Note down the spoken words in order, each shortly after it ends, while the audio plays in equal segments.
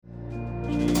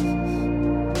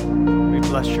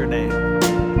bless your name.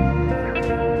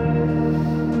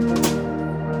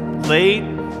 Late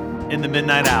in the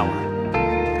midnight hour.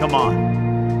 Come on.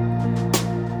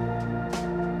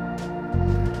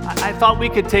 I thought we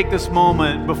could take this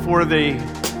moment before they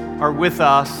are with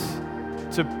us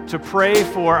to pray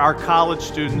for our college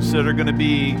students that are going to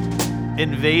be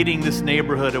invading this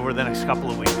neighborhood over the next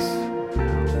couple of weeks.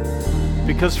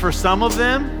 Because for some of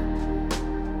them,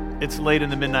 it's late in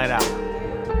the midnight hour.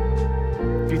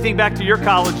 If you think back to your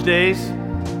college days,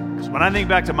 because when I think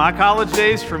back to my college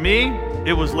days, for me,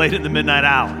 it was late in the midnight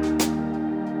hour.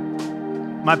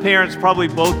 My parents probably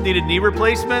both needed knee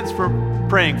replacements for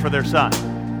praying for their son.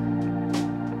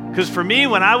 Because for me,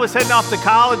 when I was heading off to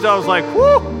college, I was like,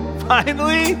 whoo!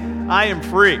 Finally, I am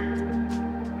free.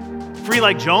 Free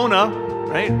like Jonah,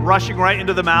 right? Rushing right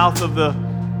into the mouth of the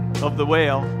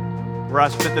whale, where I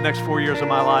spent the next 4 years of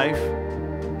my life.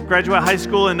 Graduate high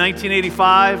school in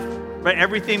 1985, right?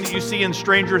 Everything that you see in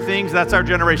Stranger Things, that's our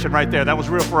generation right there. That was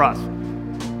real for us.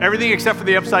 Everything except for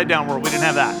the upside down world. We didn't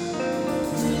have that.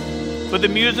 But the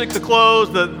music, the clothes,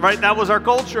 right? That was our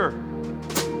culture.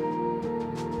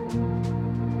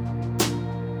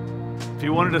 If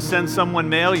you wanted to send someone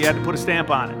mail, you had to put a stamp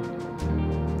on it.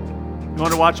 You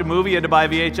wanted to watch a movie, you had to buy a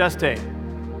VHS tape.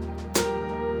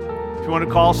 If you wanted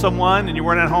to call someone and you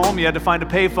weren't at home, you had to find a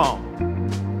payphone.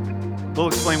 We'll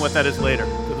explain what that is later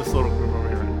to this little group over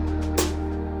here.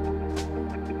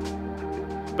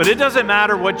 But it doesn't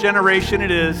matter what generation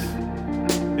it is.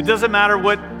 It doesn't matter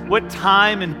what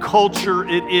time and culture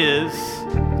it is.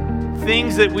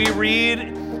 Things that we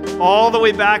read all the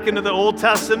way back into the Old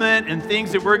Testament and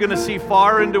things that we're going to see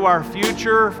far into our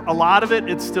future, a lot of it,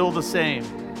 it's still the same.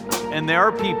 And there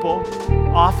are people,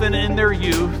 often in their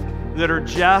youth, that are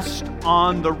just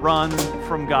on the run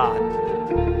from God.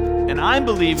 And I'm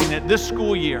believing that this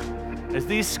school year, as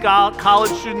these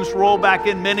college students roll back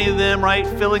in, many of them, right,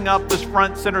 filling up this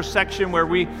front center section where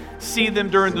we see them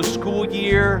during the school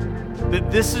year,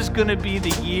 that this is going to be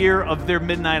the year of their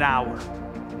midnight hour,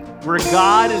 where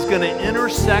God is going to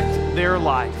intersect their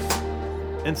life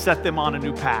and set them on a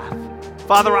new path.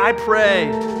 Father, I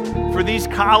pray for these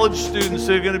college students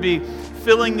that are going to be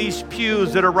filling these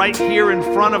pews that are right here in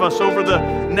front of us over the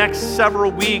next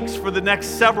several weeks, for the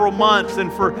next several months,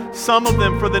 and for some of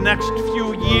them for the next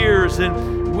few years.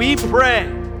 And we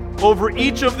pray over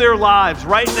each of their lives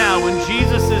right now in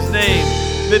Jesus' name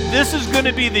that this is going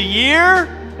to be the year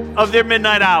of their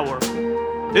midnight hour.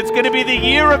 It's going to be the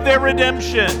year of their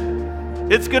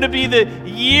redemption. It's going to be the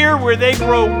year where they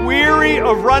grow weary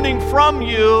of running from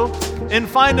you and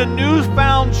find a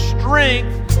newfound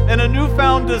strength and a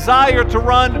newfound desire to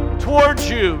run towards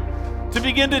you, to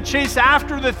begin to chase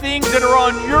after the things that are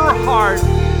on your heart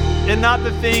and not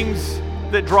the things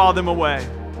that draw them away.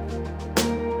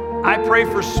 I pray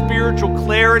for spiritual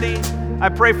clarity. I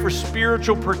pray for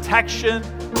spiritual protection.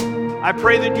 I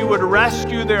pray that you would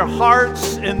rescue their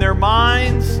hearts and their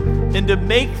minds and to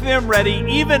make them ready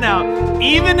even now,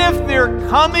 even if they're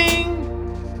coming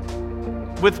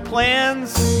with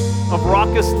plans of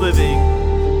raucous living,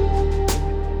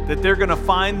 that they're going to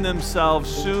find themselves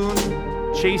soon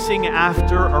chasing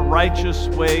after a righteous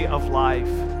way of life.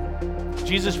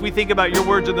 Jesus, we think about your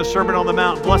words in the Sermon on the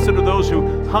Mount. Blessed are those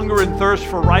who hunger and thirst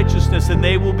for righteousness, and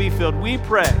they will be filled. We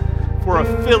pray for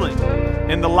a filling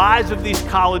in the lives of these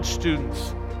college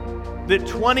students, that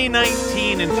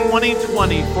 2019 and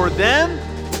 2020 for them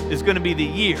is going to be the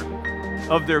year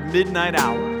of their midnight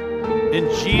hour. In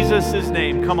Jesus'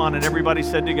 name, come on, and everybody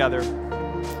said together,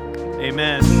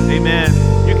 amen, amen.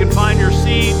 You can find your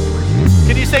seat.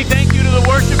 Can you say thank you to the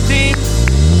worship team?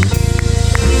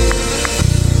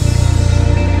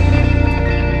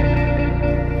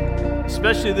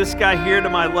 Especially this guy here to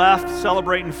my left,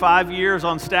 celebrating 5 years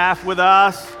on staff with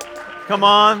us. Come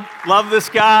on, love this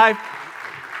guy.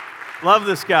 Love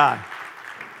this guy.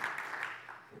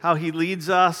 How he leads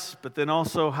us, but then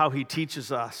also how he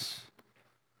teaches us.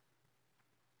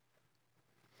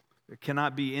 There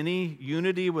cannot be any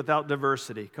unity without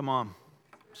diversity. Come on.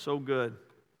 So good.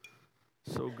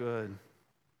 So good.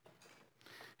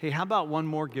 Hey, how about one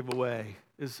more giveaway?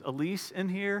 Is Elise in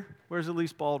here? Where's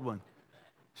Elise Baldwin?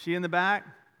 She in the back?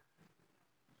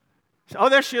 Oh,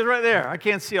 there she is right there. I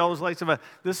can't see all those lights.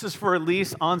 This is for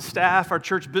Elise on staff, our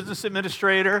church business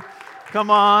administrator. Come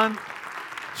on.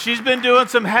 She's been doing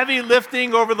some heavy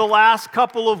lifting over the last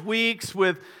couple of weeks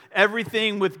with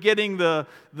everything, with getting the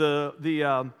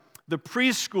the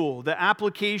preschool, the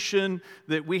application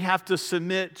that we have to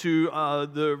submit to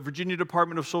the Virginia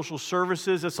Department of Social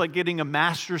Services. It's like getting a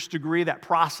master's degree, that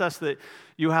process that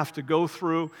you have to go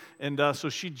through. And so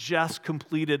she just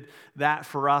completed that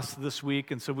for us this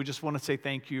week. And so we just want to say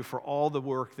thank you for all the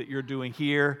work that you're doing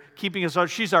here, keeping us.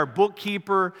 She's our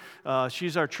bookkeeper.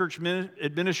 She's our church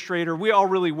administrator. We all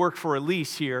really work for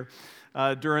Elise here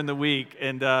during the week,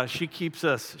 and she keeps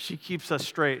us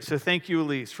straight. So thank you,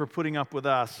 Elise, for putting up with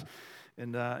us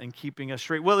and keeping us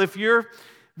straight. Well, if you're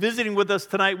visiting with us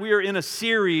tonight, we are in a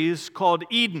series called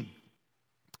Eden,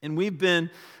 and we've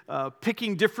been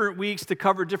picking different weeks to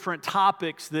cover different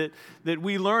topics that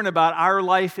we learn about our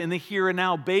life in the here and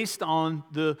now based on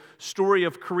the story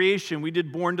of creation. We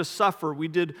did Born to Suffer, we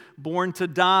did Born to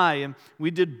Die, and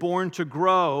we did Born to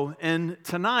Grow. And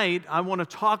tonight, I want to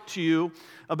talk to you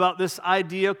about this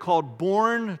idea called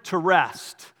Born to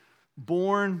Rest.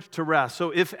 Born to Rest.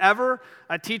 So if ever,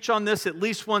 I teach on this at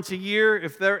least once a year.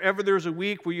 If there's a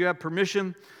week where you have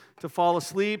permission to fall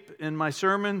asleep in my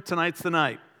sermon, tonight's the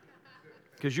night.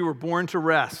 Because you were born to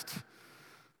rest.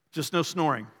 Just no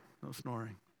snoring. No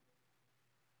snoring.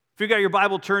 If you got your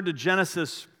Bible, turn to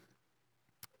Genesis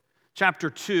chapter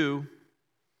 2.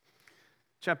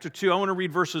 Chapter 2, I want to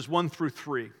read verses 1 through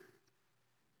 3.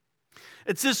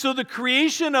 It says, "So the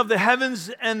creation of the heavens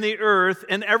and the earth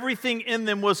and everything in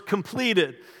them was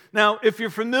completed." Now, if you're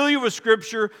familiar with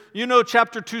Scripture, you know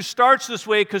chapter 2 starts this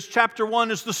way because chapter 1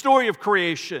 is the story of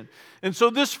creation. And so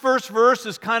this first verse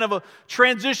is kind of a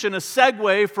transition, a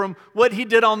segue from what he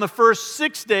did on the first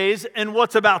 6 days and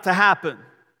what's about to happen.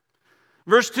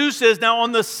 Verse 2 says, "Now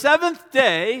on the seventh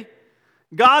day,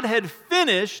 God had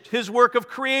finished his work of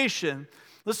creation."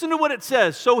 Listen to what it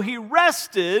says. "So he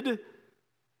rested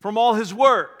from all his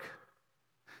work."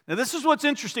 Now this is what's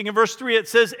interesting. In verse 3 it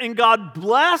says, "And God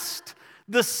blessed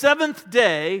the seventh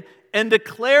day and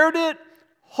declared it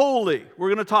holy." We're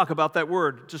going to talk about that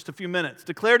word in just a few minutes.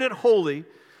 Declared it holy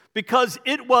because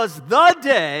it was the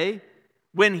day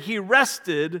when he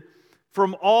rested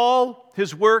from all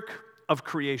his work of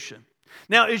creation.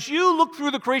 Now, as you look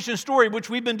through the creation story, which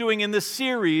we've been doing in this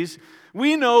series,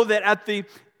 we know that at the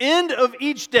end of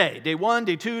each day, day 1,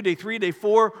 day 2, day 3, day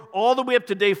 4, all the way up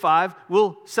to day 5,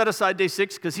 we'll set aside day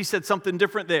 6 because he said something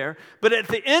different there. But at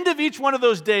the end of each one of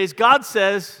those days, God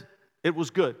says it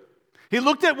was good. He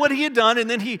looked at what he had done and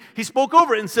then he spoke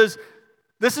over it and says,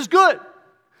 this is good.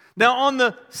 Now on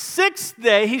the 6th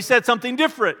day, he said something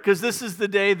different because this is the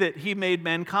day that he made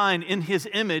mankind in his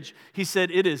image. He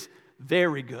said it is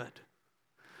very good.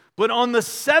 But on the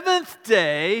 7th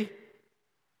day,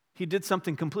 he did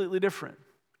something completely different.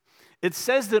 It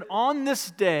says that on this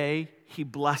day, he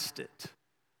blessed it.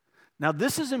 Now,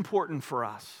 this is important for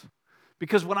us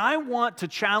because what I want to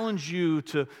challenge you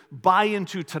to buy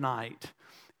into tonight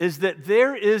is that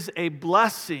there is a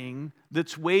blessing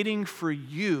that's waiting for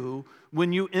you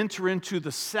when you enter into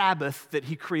the Sabbath that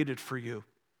he created for you.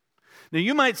 Now,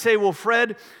 you might say, well,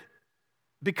 Fred,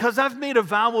 because I've made a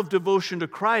vow of devotion to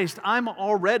Christ, I'm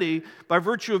already, by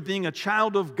virtue of being a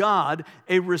child of God,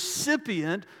 a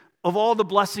recipient of all the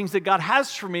blessings that God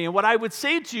has for me. And what I would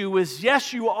say to you is,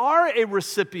 yes, you are a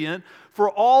recipient for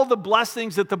all the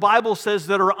blessings that the Bible says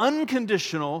that are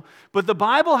unconditional, but the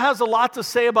Bible has a lot to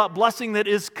say about blessing that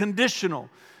is conditional,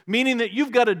 meaning that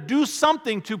you've got to do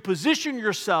something to position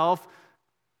yourself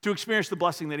to experience the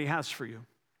blessing that he has for you.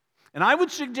 And I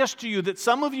would suggest to you that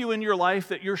some of you in your life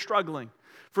that you're struggling.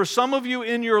 For some of you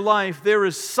in your life, there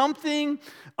is something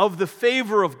of the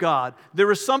favor of God.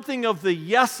 There is something of the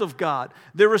yes of God.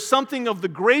 There is something of the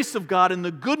grace of God and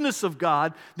the goodness of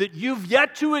God that you've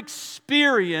yet to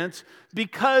experience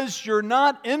because you're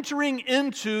not entering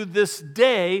into this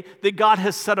day that God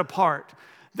has set apart.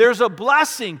 There's a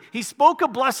blessing. He spoke a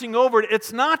blessing over it.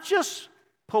 It's not just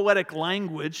poetic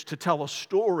language to tell a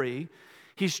story.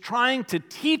 He's trying to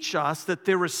teach us that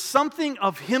there is something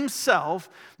of himself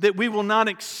that we will not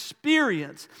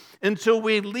experience until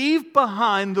we leave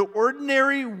behind the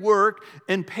ordinary work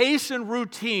and pace and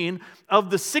routine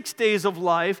of the 6 days of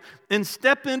life and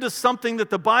step into something that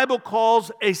the Bible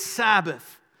calls a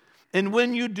Sabbath. And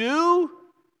when you do,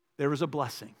 there is a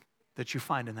blessing that you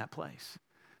find in that place.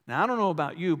 Now, I don't know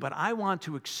about you, but I want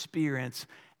to experience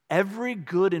every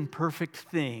good and perfect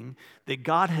thing that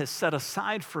God has set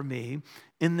aside for me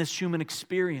in this human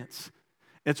experience.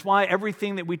 It's why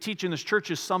everything that we teach in this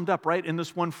church is summed up right in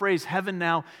this one phrase, heaven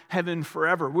now, heaven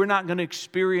forever. We're not going to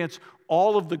experience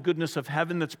all of the goodness of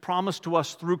heaven that's promised to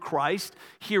us through Christ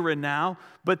here and now,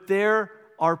 but there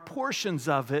are portions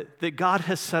of it that God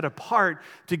has set apart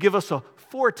to give us a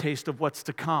foretaste of what's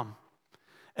to come.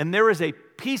 And there is a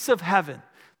piece of heaven.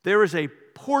 There is a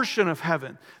portion of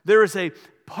heaven. There is a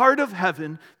part of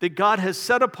heaven that God has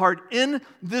set apart in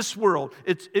this world.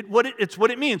 It's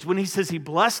what it means when he says he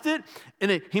blessed it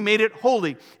and he made it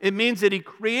holy. It means that he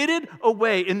created a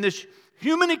way in this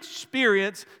human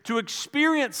experience to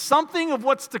experience something of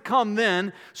what's to come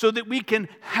then so that we can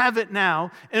have it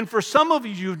now. And for some of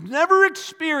you, you've never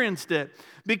experienced it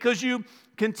because you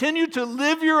continue to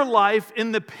live your life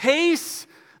in the pace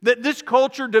that this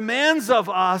culture demands of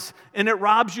us, and it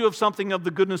robs you of something of the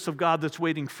goodness of God that's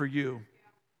waiting for you.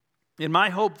 And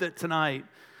my hope that tonight,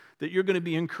 that you're going to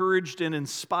be encouraged and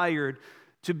inspired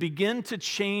to begin to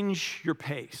change your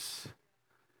pace,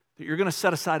 that you're going to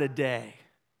set aside a day,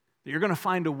 that you're going to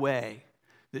find a way,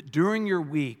 that during your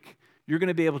week, you're going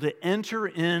to be able to enter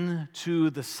into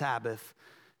the Sabbath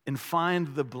and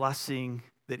find the blessing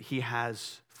that he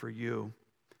has for you.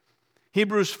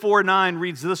 Hebrews 4:9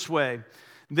 reads this way,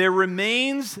 "There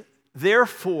remains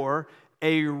therefore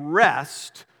a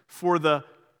rest for the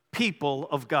people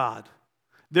of God."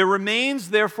 There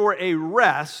remains therefore a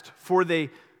rest for the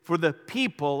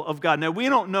people of God. Now, we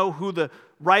don't know who the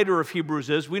writer of Hebrews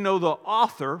is. We know the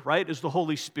author, right, is the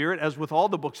Holy Spirit, as with all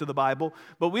the books of the Bible,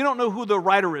 but we don't know who the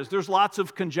writer is. There's lots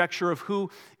of conjecture of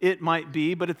who it might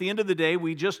be, but at the end of the day,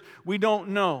 we don't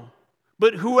know.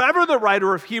 But whoever the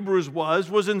writer of Hebrews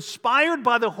was inspired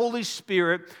by the Holy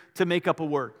Spirit to make up a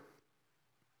word.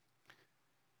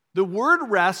 The word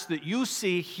rest that you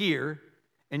see here,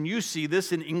 and you see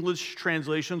this in English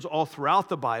translations all throughout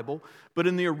the Bible, but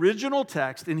in the original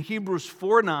text, in Hebrews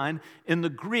 4:9, in the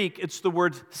Greek, it's the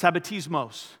word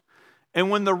sabbatismos. And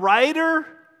when the writer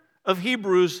of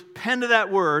Hebrews penned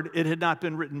that word, it had not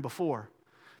been written before.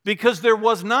 Because there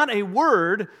was not a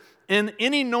word in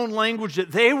any known language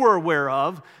that they were aware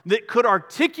of that could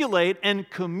articulate and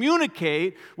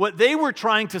communicate what they were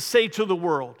trying to say to the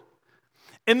world.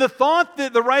 And the thought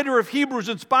that the writer of Hebrews,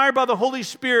 inspired by the Holy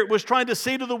Spirit, was trying to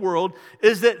say to the world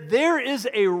is that there is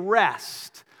a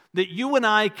rest that you and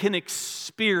I can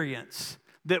experience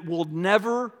that will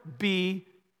never be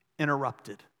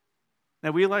interrupted.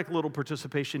 Now, we like a little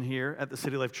participation here at the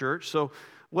City Life Church. So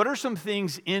what are some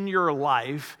things in your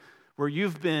life where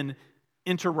you've been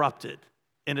interrupted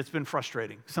and it's been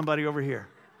frustrating? Somebody over here.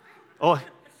 Oh,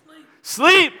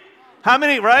 sleep. How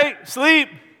many, right? Sleep,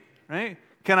 right?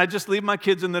 Can I just leave my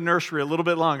kids in the nursery a little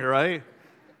bit longer, right?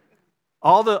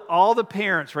 All the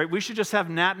parents, right? We should just have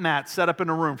nap mats set up in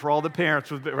a room for all the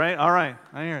parents, right? All right,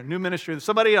 I hear new ministry.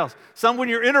 Somebody else. When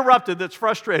you're interrupted, that's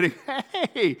frustrating.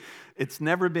 Hey, it's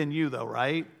never been you though,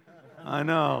 right? I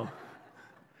know.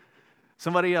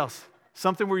 Somebody else.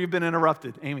 Something where you've been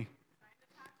interrupted. Amy.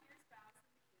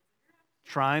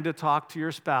 Trying to talk to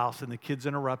your spouse and the kids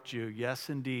interrupt you. Yes,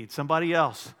 indeed. Somebody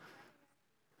else.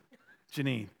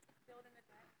 Janine.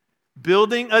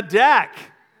 Building a deck.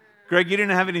 Greg, you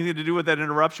didn't have anything to do with that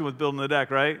interruption with building the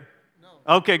deck, right?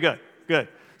 No. Okay, good.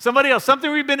 Somebody else. Something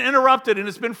we've been interrupted and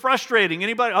it's been frustrating.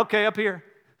 Anybody? Okay, up here.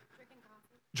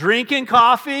 Drinking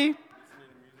coffee.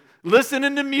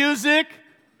 Listening to music.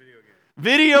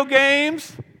 Video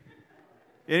games.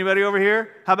 Anybody over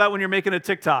here? How about when you're making a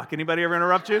TikTok? Anybody ever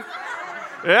interrupt you?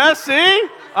 Yeah, see?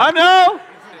 I know.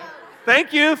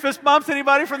 Thank you. Fist bumps.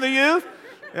 Anybody from the youth?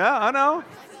 Yeah, I know.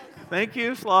 Thank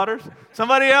you, Slaughters.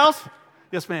 Somebody else?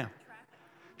 Yes, ma'am.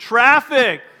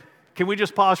 Traffic. Can we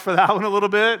just pause for that one a little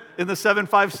bit in the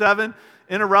 757?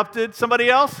 Interrupted. Somebody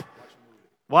else?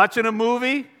 Watching a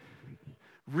movie?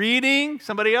 Reading?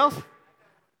 Somebody else?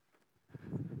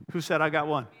 Who said I got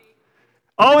one?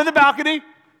 Oh, in the balcony?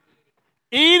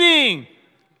 Eating.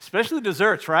 Especially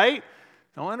desserts, right?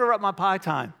 Don't interrupt my pie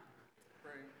time.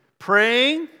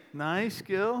 Praying. Nice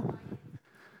skill.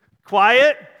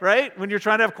 Quiet, right? When you're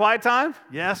trying to have quiet time?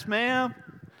 Yes, ma'am.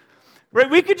 Right?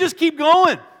 We could just keep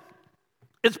going.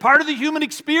 It's part of the human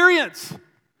experience.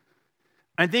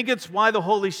 I think it's why the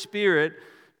Holy Spirit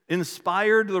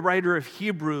inspired the writer of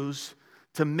Hebrews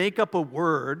to make up a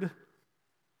word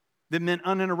that meant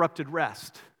uninterrupted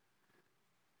rest.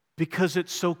 Because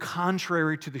it's so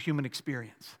contrary to the human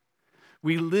experience.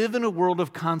 We live in a world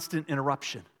of constant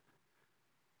interruption.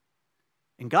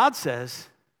 And God says,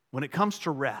 when it comes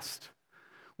to rest,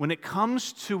 when it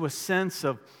comes to a sense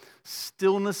of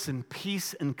stillness and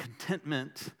peace and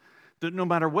contentment, that no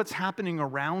matter what's happening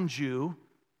around you,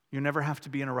 you never have to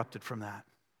be interrupted from that.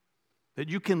 That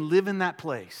you can live in that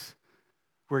place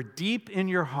where deep in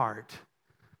your heart,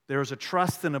 there is a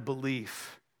trust and a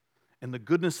belief in the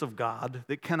goodness of God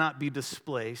that cannot be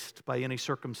displaced by any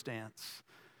circumstance.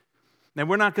 Now,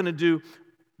 we're not going to do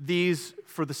these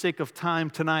for the sake of time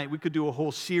tonight. We could do a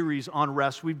whole series on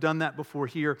rest. We've done that before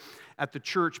here at the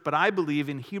church, but I believe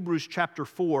in Hebrews chapter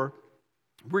 4,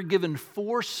 we're given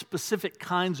 4 specific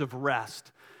kinds of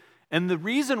rest. And the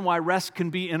reason why rest can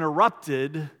be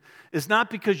interrupted is not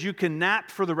because you can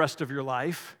nap for the rest of your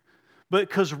life, but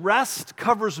because rest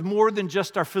covers more than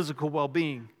just our physical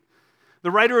well-being.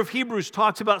 The writer of Hebrews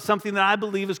talks about something that I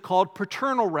believe is called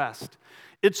paternal rest.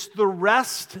 It's the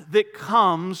rest that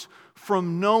comes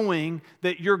from knowing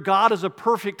that your God is a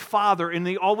perfect Father and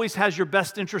He always has your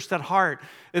best interest at heart.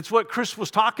 It's what Chris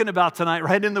was talking about tonight,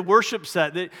 right, in the worship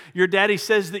set, that your daddy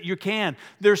says that you can.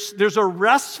 There's a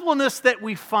restfulness that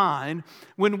we find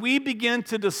when we begin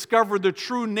to discover the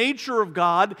true nature of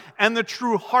God and the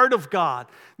true heart of God.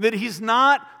 That He's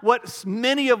not what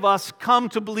many of us come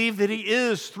to believe that He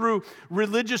is through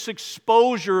religious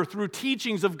exposure, through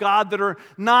teachings of God that are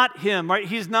not Him, right?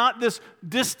 He's not this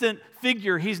distant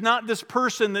figure. He's not this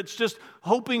person that's just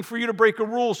hoping for you to break a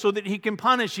rule so that He can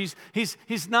punish.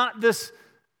 He's not this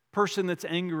person that's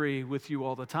angry with you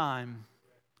all the time.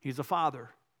 He's a Father.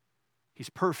 He's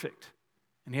perfect.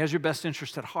 And He has your best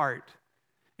interest at heart.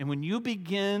 And when you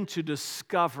begin to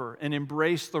discover and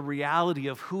embrace the reality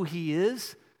of who He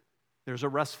is, there's a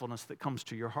restfulness that comes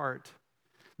to your heart.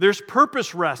 There's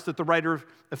purpose rest that the writer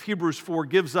of Hebrews 4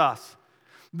 gives us.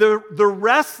 The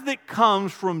rest that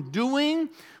comes from doing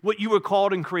what you were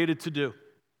called and created to do.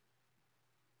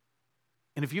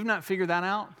 And if you've not figured that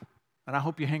out, then I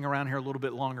hope you hang around here a little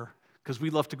bit longer, because we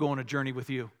love to go on a journey with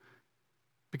you.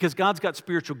 Because God's got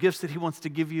spiritual gifts that He wants to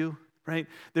give you, right?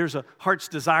 There's a heart's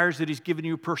desires that He's given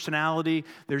you, personality.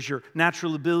 There's your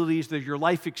natural abilities. There's your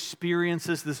life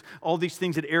experiences. All these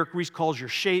things that Eric Ries calls your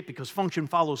shape, because function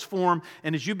follows form.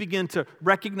 And as you begin to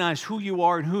recognize who you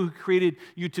are and who He created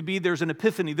you to be, there's an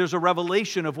epiphany. There's a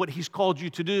revelation of what He's called you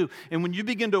to do. And when you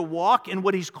begin to walk in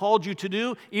what He's called you to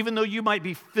do, even though you might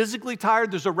be physically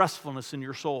tired, there's a restfulness in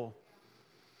your soul.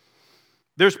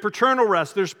 There's paternal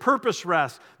rest. There's purpose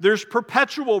rest. There's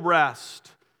perpetual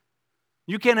rest.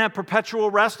 You can't have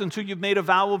perpetual rest until you've made a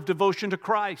vow of devotion to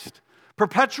Christ.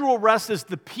 Perpetual rest is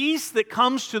the peace that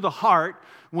comes to the heart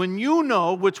when you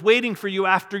know what's waiting for you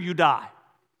after you die.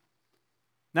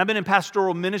 Now, I've been in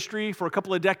pastoral ministry for a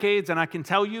couple of decades, and I can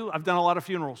tell you, I've done a lot of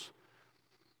funerals.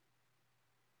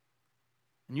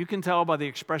 And you can tell by the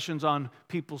expressions on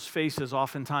people's faces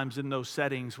oftentimes in those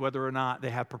settings whether or not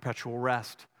they have perpetual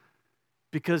rest.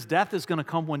 Because death is going to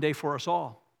come one day for us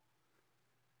all.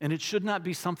 And it should not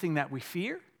be something that we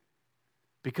fear,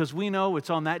 because we know it's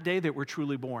on that day that we're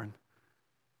truly born,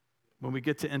 when we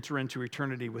get to enter into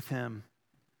eternity with Him.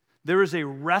 There is a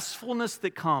restfulness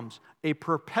that comes, a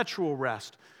perpetual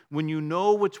rest, when you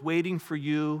know what's waiting for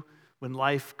you when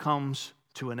life comes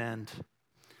to an end.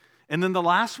 And then the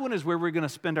last one is where we're going to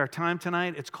spend our time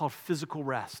tonight. It's called physical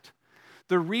rest.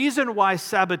 The reason why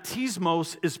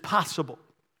sabbatismos is possible,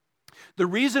 the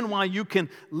reason why you can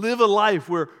live a life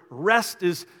where rest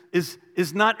is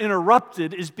not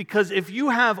interrupted, is because if you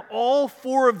have all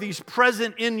four of these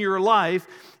present in your life,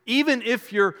 even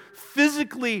if you're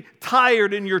physically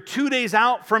tired and you're 2 days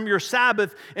out from your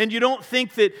Sabbath and you don't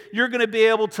think that you're going to be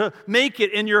able to make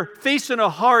it and you're facing a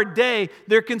hard day,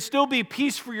 there can still be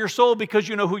peace for your soul because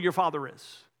you know who your Father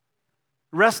is.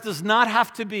 Rest does not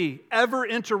have to be ever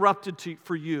interrupted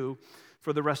for you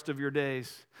for the rest of your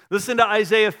days. Listen to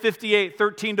Isaiah 58,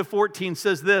 13-14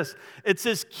 says this. It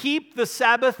says, keep the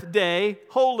Sabbath day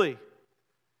holy.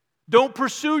 Don't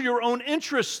pursue your own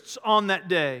interests on that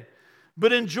day,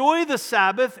 but enjoy the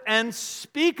Sabbath and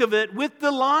speak of it with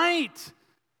delight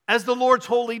as the Lord's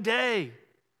holy day.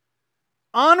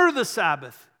 Honor the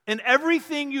Sabbath in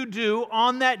everything you do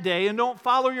on that day, and don't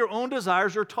follow your own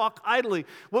desires or talk idly.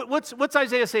 What's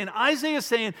Isaiah saying? Isaiah is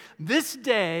saying this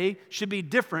day should be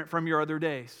different from your other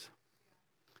days.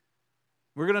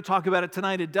 We're going to talk about it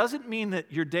tonight. It doesn't mean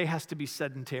that your day has to be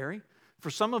sedentary. For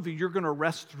some of you, you're going to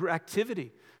rest through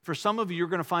activity. For some of you, you're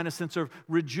going to find a sense of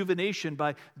rejuvenation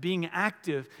by being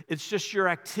active. It's just your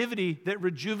activity that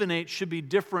rejuvenates should be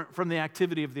different from the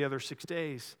activity of the other 6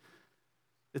 days.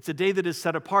 It's a day that is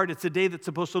set apart. It's a day that's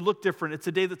supposed to look different. It's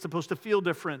a day that's supposed to feel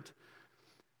different.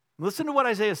 Listen to what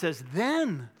Isaiah says.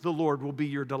 Then the Lord will be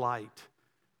your delight.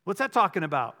 What's that talking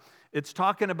about? It's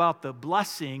talking about the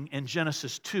blessing in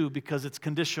Genesis 2 because it's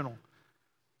conditional.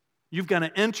 You've got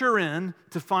to enter in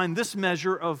to find this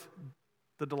measure of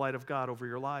the delight of God over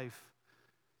your life.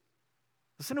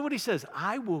 Listen to what he says.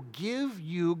 I will give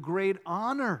you great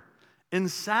honor and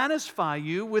satisfy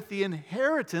you with the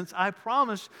inheritance I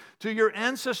promised to your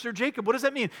ancestor Jacob. What does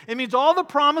that mean? It means all the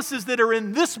promises that are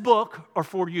in this book are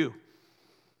for you.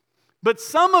 But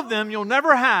some of them you'll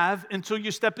never have until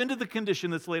you step into the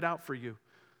condition that's laid out for you.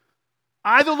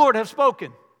 I, the Lord, have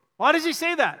spoken. Why does he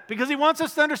say that? Because he wants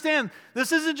us to understand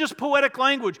this isn't just poetic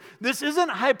language. This isn't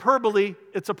hyperbole.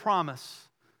 It's a promise.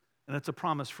 And it's a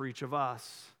promise for each of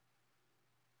us.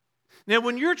 Now,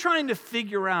 when you're trying to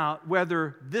figure out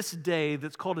whether this day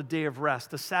that's called a day of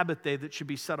rest, a Sabbath day that should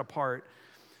be set apart,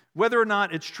 whether or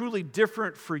not it's truly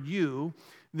different for you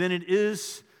than it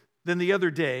is than the other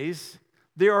days,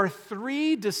 there are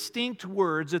three distinct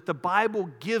words that the Bible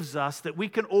gives us that we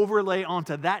can overlay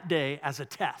onto that day as a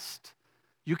test.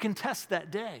 You can test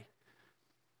that day.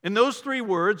 And those three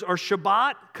words are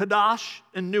Shabbat, Kadash,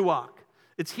 and Nuach.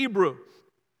 It's Hebrew.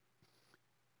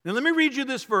 Now let me read you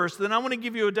this verse, then I want to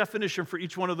give you a definition for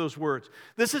each one of those words.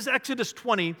 This is Exodus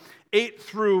 20, 8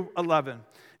 through 11.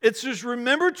 It says,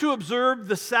 remember to observe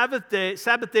the Sabbath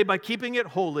day by keeping it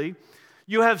holy.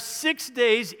 You have 6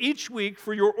 days each week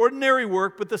for your ordinary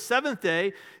work, but the seventh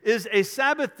day is a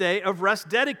Sabbath day of rest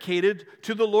dedicated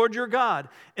to the Lord your God.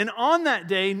 And on that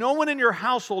day, no one in your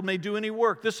household may do any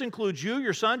work. This includes you,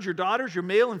 your sons, your daughters, your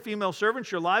male and female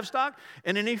servants, your livestock,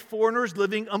 and any foreigners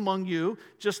living among you,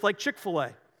 just like Chick-fil-A.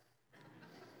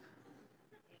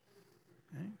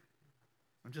 Okay?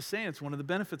 I'm just saying, it's one of the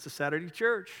benefits of Saturday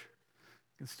church.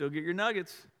 You can still get your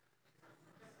nuggets.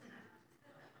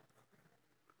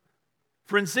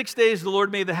 For in 6 days the Lord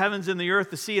made the heavens and the earth,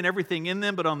 the sea, and everything in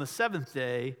them, but on the seventh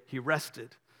day he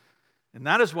rested. And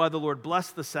that is why the Lord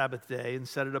blessed the Sabbath day and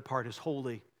set it apart as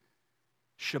holy.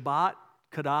 Shabbat,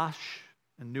 Kadash,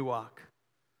 and Nuach.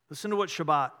 Listen to what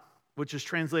Shabbat, which is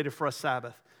translated for us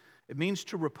Sabbath, it means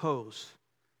to repose.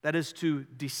 That is to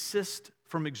desist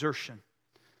from exertion,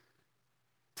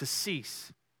 to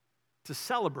cease, to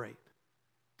celebrate,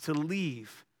 to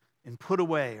leave, and put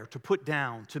away or to put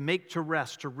down, to make to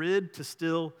rest, to rid, to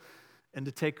still, and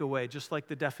to take away, just like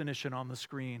the definition on the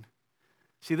screen.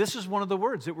 See, this is one of the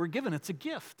words that we're given. It's a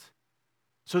gift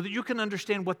so that you can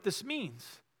understand what this means.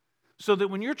 So that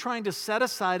when you're trying to set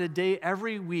aside a day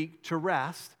every week to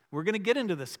rest, we're going to get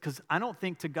into this because I don't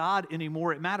think to God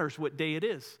anymore it matters what day it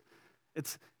is.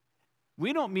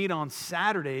 We don't meet on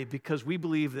Saturday because we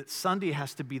believe that Sunday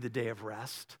has to be the day of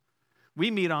rest. We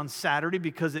meet on Saturday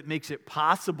because it makes it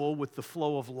possible with the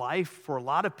flow of life for a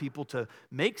lot of people to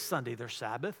make Sunday their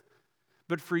Sabbath.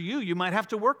 But for you, you might have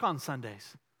to work on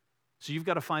Sundays. So you've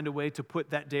got to find a way to put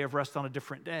that day of rest on a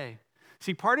different day.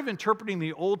 See, part of interpreting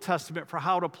the Old Testament for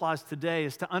how it applies today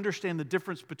is to understand the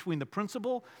difference between the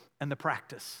principle and the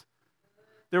practice.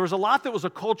 There was a lot that was a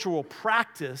cultural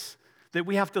practice that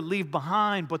we have to leave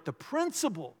behind, but the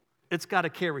principle, it's got to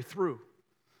carry through.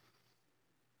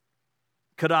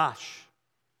 Kadash,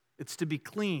 it's to be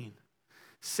clean,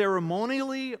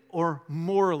 ceremonially or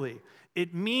morally.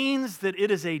 It means that it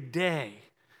is a day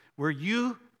where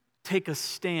you take a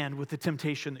stand with the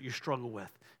temptation that you struggle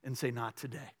with and say, not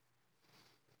today.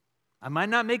 I might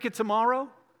not make it tomorrow,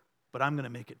 but I'm going to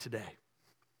make it today.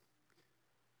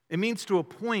 It means to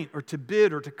appoint or to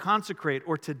bid or to consecrate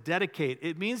or to dedicate.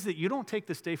 It means that you don't take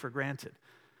this day for granted.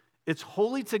 It's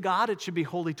holy to God, it should be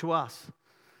holy to us.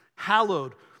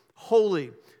 Hallowed, holy,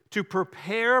 to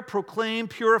prepare, proclaim,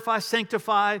 purify,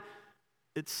 sanctify,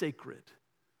 it's sacred.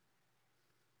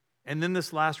 And then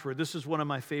this last word, this is one of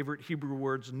my favorite Hebrew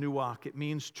words, nuach. It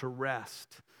means to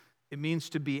rest. It means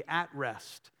to be at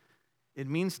rest. It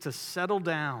means to settle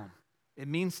down. It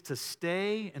means to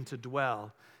stay and to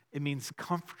dwell. It means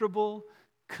comfortable,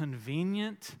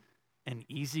 convenient, and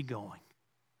easygoing.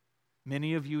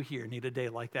 Many of you here need a day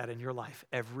like that in your life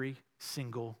every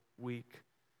single week.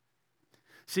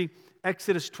 See,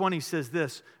 Exodus 20 says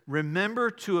this, remember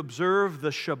to observe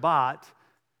the Shabbat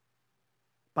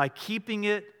by keeping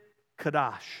it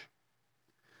Kadash.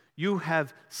 You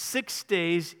have 6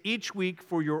 days each week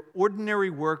for your ordinary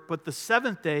work, but the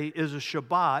seventh day is a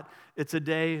Shabbat. It's a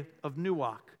day of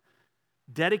Nuach,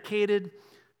 dedicated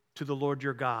to the Lord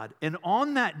your God. And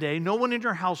on that day, no one in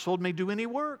your household may do any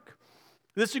work.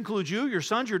 This includes you, your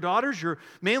sons, your daughters, your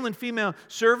male and female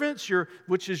servants,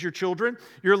 which is your children,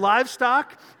 your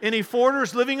livestock, any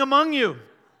foreigners living among you.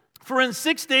 For in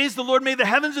 6 days the Lord made the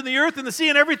heavens and the earth and the sea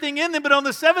and everything in them, but on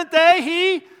the seventh day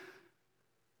he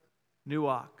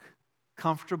Nuach,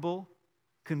 comfortable,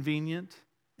 convenient,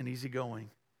 and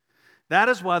easygoing. That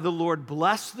is why the Lord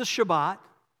blessed the Shabbat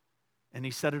and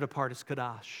he set it apart as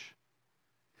Kadash.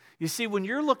 You see, when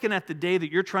you're looking at the day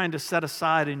that you're trying to set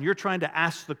aside and you're trying to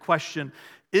ask the question,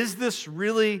 is this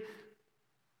really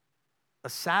a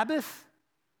Sabbath?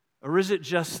 Or is it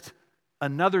just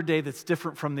another day that's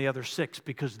different from the other 6?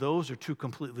 Because those are two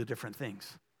completely different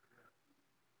things.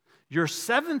 Your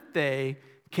seventh day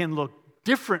can look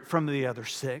different from the other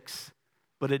 6,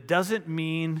 but it doesn't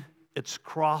mean it's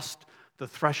crossed the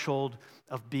threshold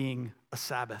of being a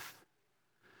Sabbath.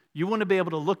 You want to be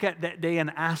able to look at that day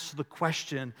and ask the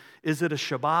question, is it a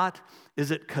Shabbat, is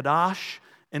it Kadash,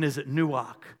 and is it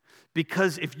Nuach?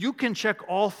 Because if you can check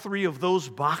all 3 of those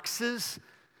boxes,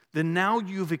 then now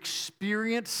you've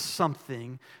experienced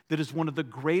something that is one of the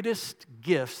greatest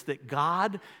gifts that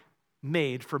God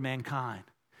made for mankind.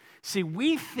 See,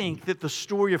 we think that the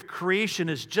story of creation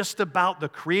is just about the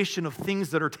creation of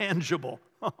things that are tangible.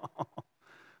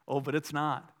 Oh, but it's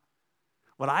not.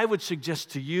 What I would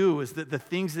suggest to you is that the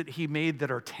things that he made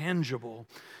that are tangible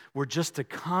were just a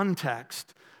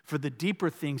context for the deeper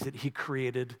things that he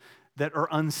created that are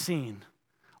unseen,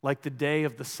 like the day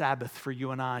of the Sabbath for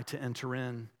you and I to enter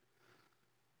in.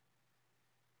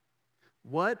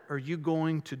 What are you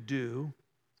going to do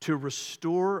to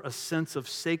restore a sense of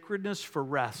sacredness for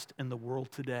rest in the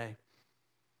world today?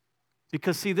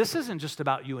 Because, see, this isn't just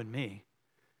about you and me.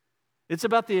 It's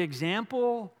about the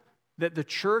example that the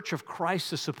church of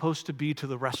Christ is supposed to be to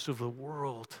the rest of the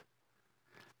world.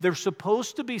 There's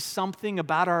supposed to be something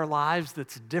about our lives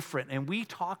that's different, and we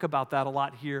talk about that a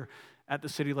lot here at the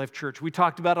City Life Church. We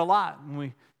talked about it a lot when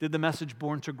we did the message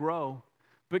Born to Grow.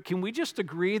 But can we just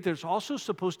agree there's also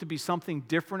supposed to be something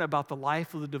different about the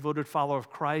life of the devoted follower of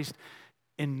Christ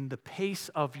in the pace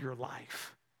of your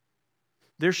life?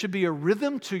 There should be a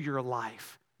rhythm to your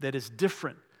life that is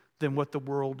different than what the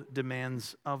world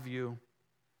demands of you.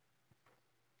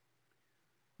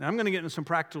 Now, I'm going to get into some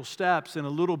practical steps in a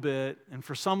little bit, and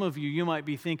for some of you, you might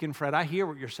be thinking, Fred, I hear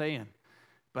what you're saying,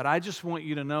 but I just want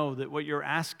you to know that what you're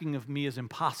asking of me is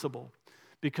impossible.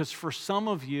 Because for some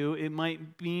of you, it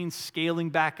might mean scaling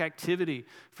back activity.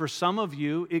 For some of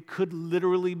you, it could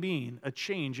literally mean a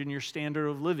change in your standard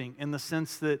of living in the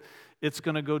sense that it's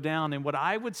going to go down. And what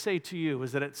I would say to you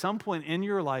is that at some point in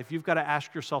your life, you've got to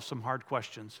ask yourself some hard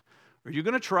questions. Are you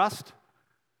going to trust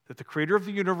that the creator of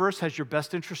the universe has your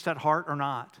best interest at heart or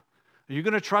not? Are you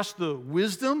going to trust the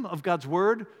wisdom of God's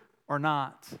word or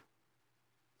not?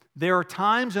 There are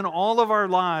times in all of our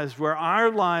lives where our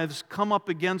lives come up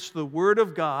against the Word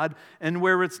of God and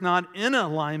where it's not in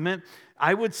alignment.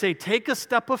 I would say take a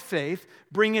step of faith,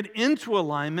 bring it into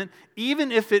alignment,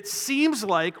 even if it seems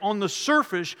like on the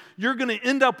surface you're going to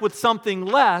end up with something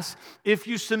less. If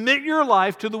you submit your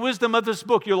life to the wisdom of this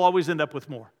book, you'll always end up with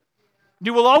more.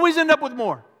 You will always end up with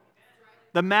more.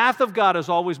 The math of God is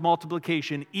always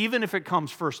multiplication, even if it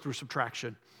comes first through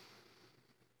subtraction.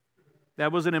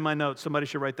 That wasn't in my notes. Somebody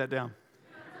should write that down.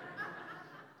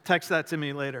 Text that to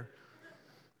me later.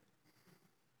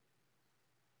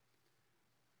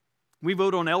 We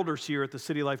vote on elders here at the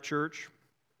City Life Church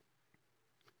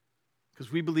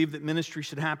because we believe that ministry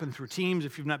should happen through teams.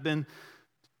 If you've not been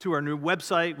to our new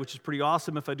website, which is pretty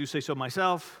awesome if I do say so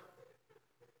myself,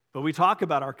 but we talk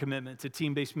about our commitment to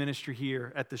team-based ministry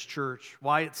here at this church,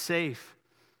 why it's safe,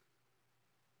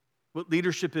 what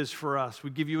leadership is for us.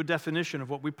 We give you a definition of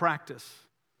what we practice.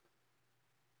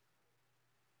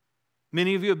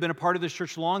 Many of you have been a part of this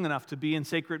church long enough to be in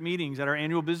sacred meetings at our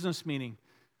annual business meeting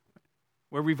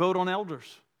where we vote on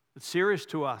elders. It's serious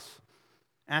to us.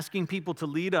 Asking people to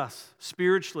lead us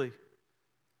spiritually.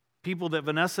 People that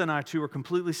Vanessa and I too are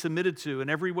completely submitted to in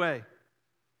every way.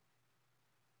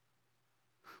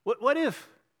 What if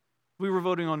we were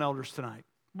voting on elders tonight?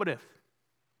 What if?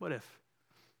 What if?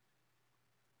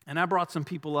 And I brought some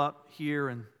people up here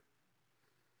and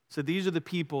said, these are the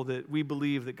people that we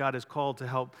believe that God has called to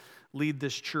help lead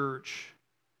this church.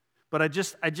 But I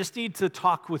just need to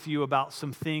talk with you about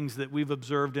some things that we've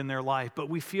observed in their life, but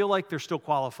we feel like they're still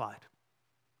qualified.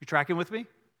 You tracking with me?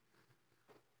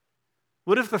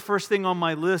 What if the first thing on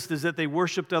my list is that they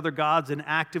worshiped other gods and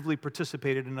actively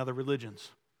participated in other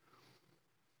religions?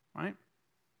 Right?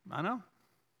 I know.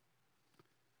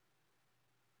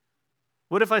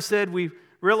 What if I said we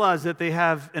realize that they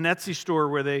have an Etsy store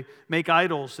where they make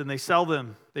idols and they sell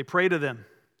them, they pray to them,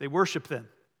 they worship them?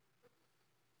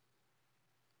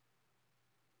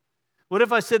 What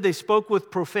if I said they spoke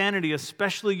with profanity,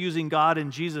 especially using God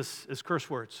and Jesus as curse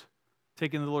words,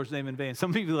 taking the Lord's name in vain?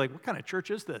 Some people are like, what kind of church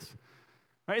is this?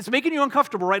 Right? It's making you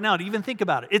uncomfortable right now to even think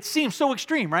about it. It seems so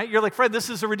extreme, right? You're like, Fred, this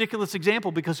is a ridiculous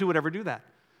example because who would ever do that?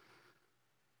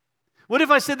 What if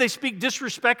I said they speak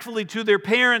disrespectfully to their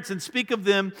parents and speak of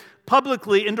them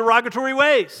publicly in derogatory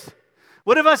ways?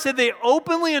 What if I said they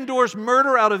openly endorse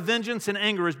murder out of vengeance and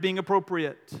anger as being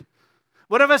appropriate?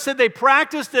 What if I said they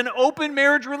practiced an open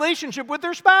marriage relationship with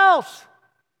their spouse?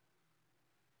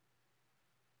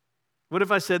 What if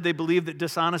I said they believe that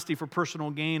dishonesty for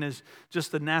personal gain is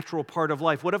just a natural part of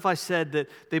life? What if I said that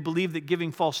they believe that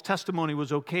giving false testimony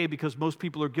was okay because most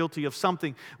people are guilty of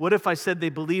something? What if I said they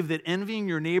believe that envying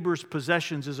your neighbor's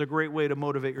possessions is a great way to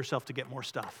motivate yourself to get more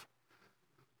stuff?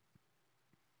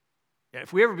 Yeah,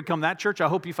 if we ever become that church, I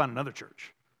hope you find another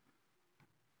church.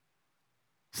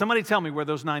 Somebody tell me where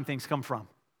those 9 things come from.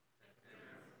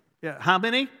 Yeah, how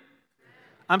many?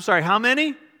 I'm sorry, how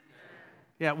many?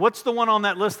 Yeah, what's the one on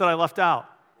that list that I left out?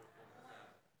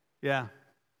 Yeah.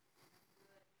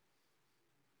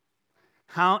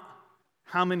 How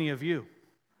many of you,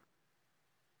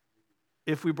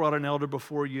 if we brought an elder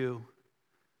before you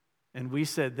and we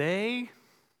said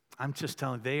I'm just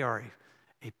telling you, they are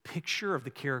a picture of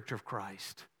the character of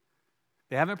Christ.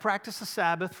 They haven't practiced the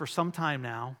Sabbath for some time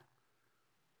now,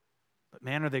 but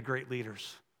man, are they great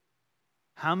leaders.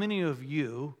 How many of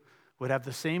you would have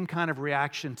the same kind of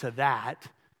reaction to that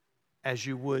as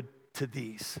you would to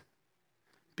these?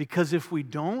 Because if we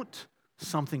don't,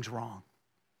 something's wrong.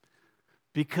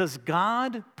 Because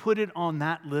God put it on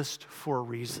that list for a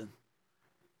reason.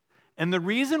 And the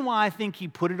reason why I think He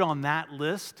put it on that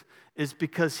list is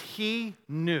because He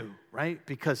knew, right?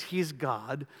 Because He's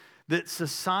God, that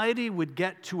society would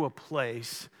get to a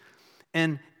place,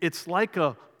 and it's like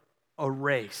a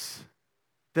race,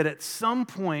 that at some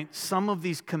point, some of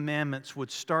these commandments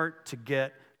would start to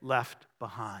get left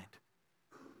behind.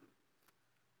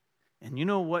 And you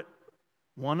know what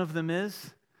one of them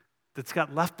is that's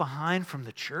got left behind from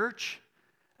the church?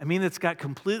 I mean, it's got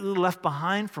completely left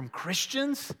behind from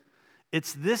Christians.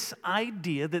 It's this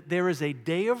idea that there is a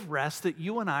day of rest that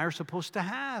you and I are supposed to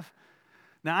have.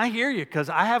 Now, I hear you, because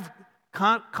I have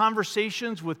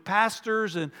conversations with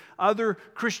pastors and other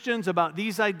Christians about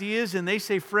these ideas, and they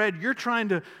say, Fred, you're trying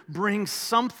to bring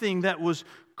something that was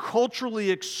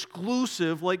culturally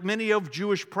exclusive, like many of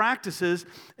Jewish practices,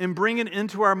 and bring it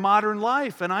into our modern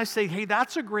life. And I say, hey,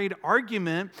 that's a great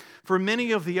argument for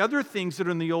many of the other things that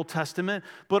are in the Old Testament,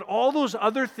 but all those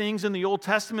other things in the Old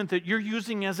Testament that you're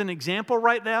using as an example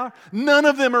right now, none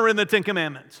of them are in the Ten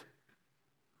Commandments.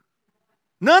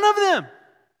 None of them.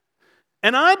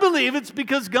 And I believe it's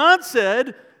because God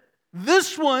said,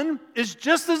 this one is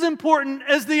just as important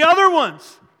as the other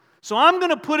ones. So I'm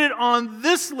going to put it on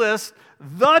this list,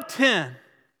 the 10.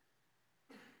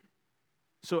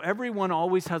 So everyone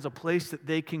always has a place that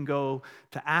they can go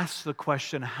to ask the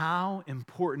question, how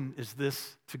important is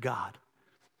this to God?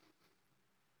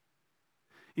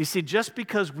 You see, just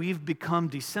because we've become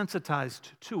desensitized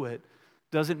to it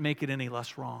doesn't make it any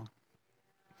less wrong.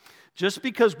 Just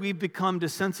because we've become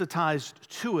desensitized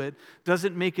to it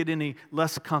doesn't make it any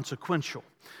less consequential.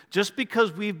 Just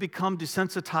because we've become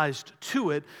desensitized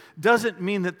to it doesn't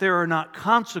mean that there are not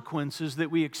consequences that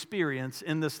we experience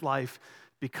in this life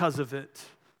because of it.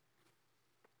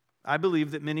 I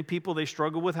believe that many people, they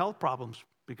struggle with health problems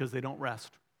because they don't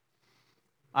rest.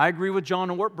 I agree with John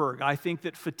Ortberg. I think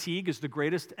that fatigue is the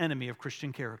greatest enemy of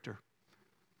Christian character.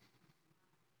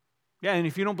 Yeah, and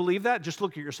if you don't believe that, just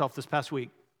look at yourself this past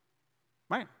week.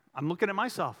 Right? I'm looking at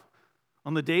myself.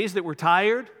 On the days that we're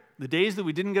tired, the days that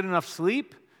we didn't get enough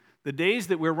sleep, the days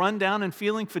that we're run down and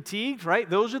feeling fatigued, right?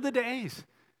 Those are the days.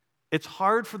 It's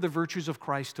hard for the virtues of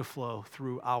Christ to flow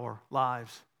through our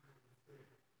lives.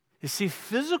 You see,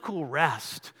 physical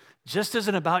rest just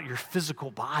isn't about your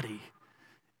physical body.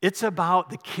 It's about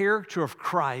the character of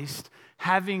Christ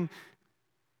having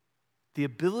the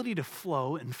ability to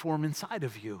flow and form inside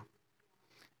of you.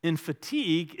 And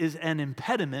fatigue is an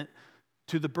impediment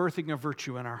to the birthing of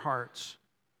virtue in our hearts,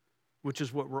 which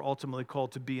is what we're ultimately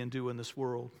called to be and do in this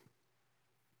world.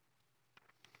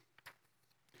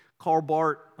 Karl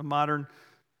Barth, a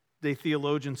modern-day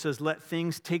theologian, says, let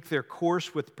things take their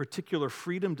course with particular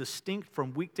freedom distinct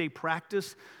from weekday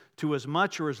practice to as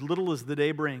much or as little as the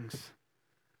day brings.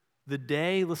 The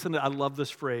day, listen, I love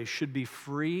this phrase, should be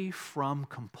free from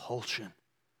compulsion.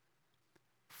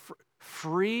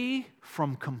 Free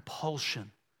from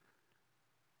compulsion.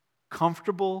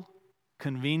 Comfortable,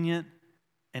 convenient,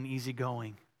 and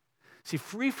easygoing. See,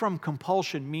 free from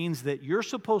compulsion means that you're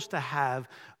supposed to have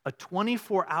a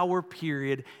 24-hour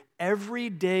period every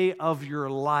day of your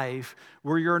life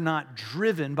where you're not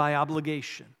driven by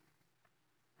obligation.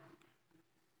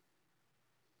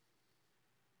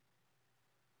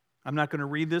 I'm not going to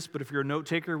read this, but if you're a note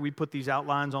taker, we put these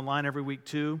outlines online every week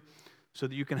too, so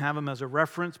that you can have them as a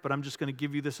reference, but I'm just going to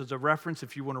give you this as a reference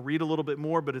if you want to read a little bit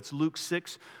more, but it's Luke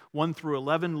 6, 1 through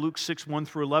 11. Luke 6, 1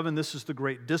 through 11, this is the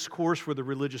great discourse where the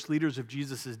religious leaders of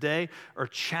Jesus' day are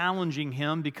challenging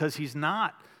him because he's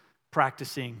not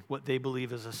practicing what they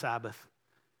believe is a Sabbath.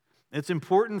 It's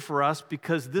important for us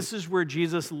because this is where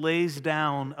Jesus lays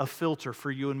down a filter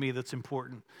for you and me that's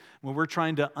important. When we're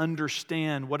trying to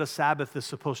understand what a Sabbath is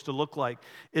supposed to look like.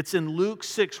 It's in Luke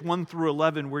 6, 1 through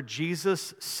 11, where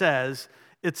Jesus says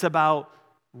it's about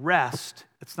rest,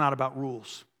 it's not about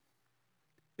rules.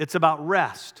 It's about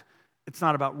rest, it's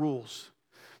not about rules.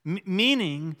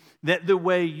 Meaning that the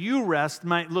way you rest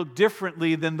might look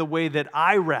differently than the way that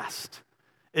I rest.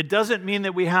 It doesn't mean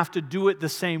that we have to do it the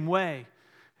same way.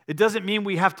 It doesn't mean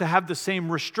we have to have the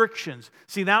same restrictions.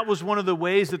 See, that was one of the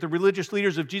ways that the religious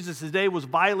leaders of Jesus' day was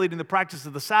violating the practice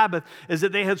of the Sabbath, is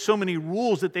that they had so many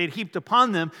rules that they had heaped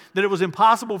upon them that it was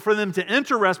impossible for them to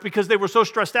enter rest because they were so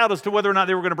stressed out as to whether or not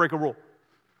they were going to break a rule.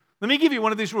 Let me give you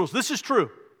one of these rules. This is true.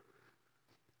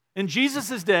 In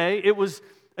Jesus' day, it was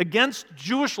against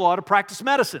Jewish law to practice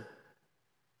medicine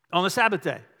on the Sabbath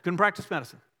day. Couldn't practice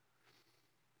medicine.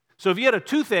 So if you had a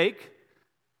toothache,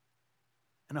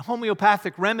 and a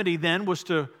homeopathic remedy then was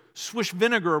to swish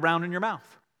vinegar around in your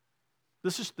mouth.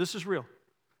 This is real.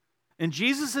 In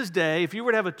Jesus' day, if you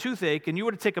were to have a toothache and you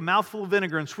were to take a mouthful of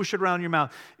vinegar and swish it around in your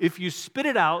mouth, if you spit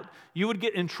it out, you would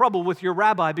get in trouble with your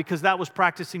rabbi because that was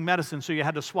practicing medicine, so you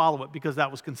had to swallow it because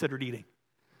that was considered eating.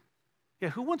 Yeah,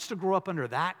 who wants to grow up under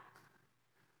that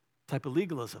type of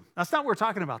legalism? That's not what we're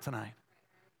talking about tonight.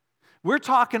 We're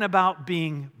talking about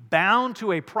being bound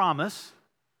to a promise,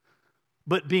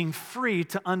 but being free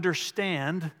to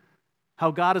understand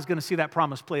how God is going to see that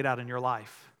promise played out in your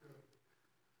life.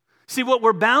 See, what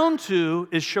we're bound to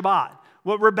is Shabbat.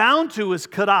 What we're bound to is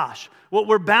Kadash. What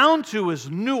we're bound to is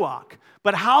Nuach.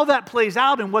 But how that plays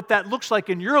out and what that looks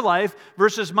like in your life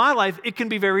versus my life, it can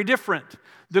be very different.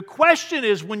 The question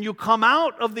is, when you come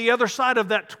out of the other side of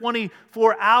that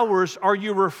 24 hours, are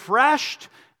you refreshed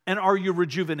and are you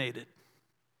rejuvenated?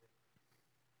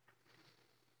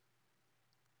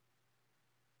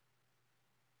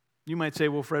 You might say,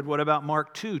 well, Fred, what about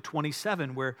Mark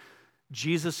 2:27, where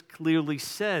Jesus clearly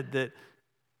said that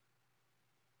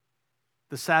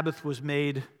the Sabbath was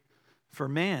made for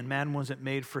man. Man wasn't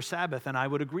made for Sabbath, and I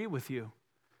would agree with you.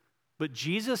 But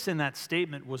Jesus in that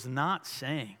statement was not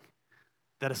saying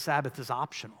that a Sabbath is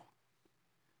optional.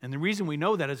 And the reason we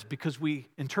know that is because we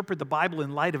interpret the Bible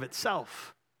in light of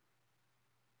itself.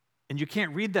 And you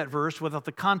can't read that verse without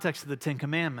the context of the Ten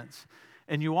Commandments.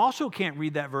 And you also can't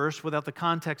read that verse without the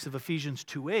context of Ephesians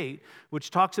 2:8,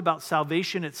 which talks about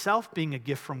salvation itself being a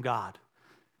gift from God.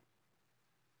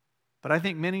 But I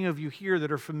think many of you here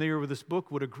that are familiar with this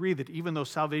book would agree that even though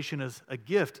salvation is a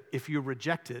gift, if you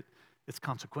reject it, it's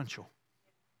consequential.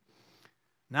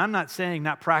 Now, I'm not saying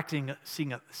not practicing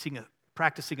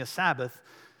a Sabbath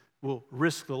will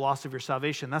risk the loss of your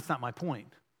salvation. That's not my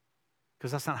point,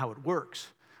 because that's not how it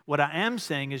works. What I am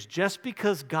saying is just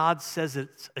because God says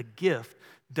it's a gift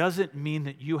doesn't mean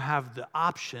that you have the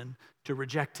option to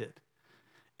reject it.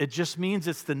 It just means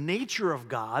it's the nature of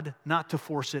God not to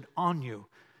force it on you.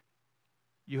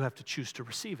 You have to choose to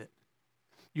receive it.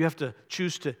 You have to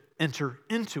choose to enter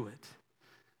into it.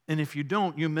 And if you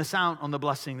don't, you miss out on the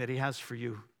blessing that He has for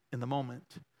you in the moment.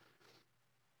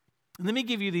 And let me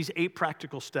give you these 8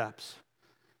 practical steps.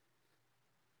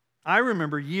 I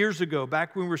remember years ago,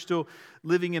 back when we were still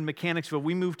living in Mechanicsville,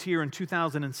 we moved here in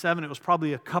 2007. It was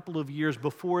probably a couple of years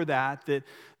before that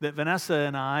Vanessa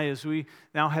and I, as we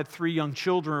now had 3 young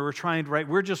children,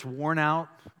 we're just worn out.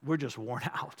 We're just worn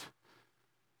out.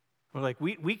 We're like,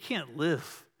 we can't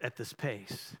live at this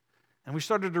pace. And we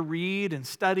started to read and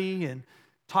study and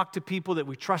talk to people that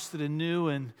we trusted and knew,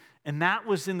 and that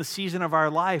was in the season of our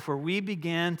life where we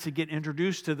began to get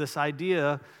introduced to this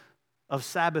idea of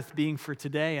Sabbath being for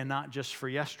today and not just for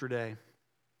yesterday.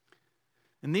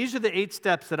 And these are the 8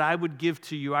 steps that I would give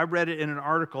to you. I read it in an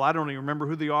article. I don't even remember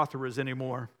who the author is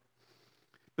anymore.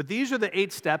 But these are the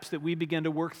 8 steps that we begin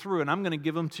to work through, and I'm going to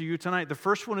give them to you tonight. The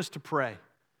first one is to pray.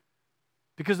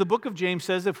 Because the book of James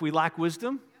says if we lack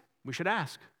wisdom, we should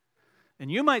ask. And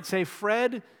you might say,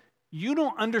 Fred, you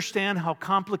don't understand how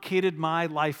complicated my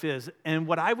life is. And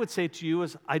what I would say to you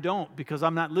is, I don't, because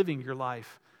I'm not living your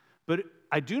life. But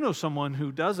I do know someone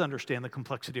who does understand the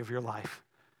complexity of your life.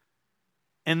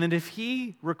 And that if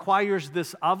He requires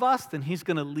this of us, then He's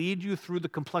going to lead you through the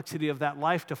complexity of that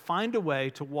life to find a way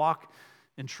to walk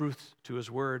in truth to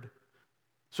His Word.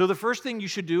 So the first thing you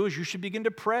should do is you should begin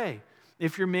to pray.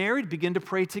 If you're married, begin to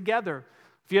pray together.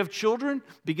 If you have children,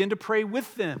 begin to pray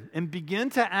with them and begin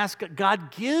to ask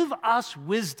God, give us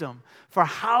wisdom for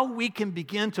how we can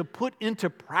begin to put into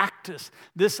practice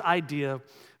this idea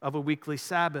of a weekly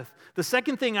Sabbath. The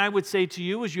second thing I would say to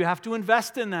you is you have to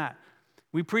invest in that.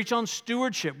 We preach on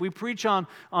stewardship. We preach on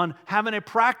having a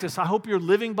practice. I hope you're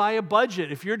living by a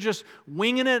budget. If you're just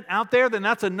winging it out there, then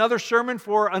that's another sermon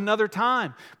for another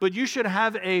time. But you should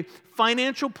have a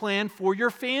financial plan for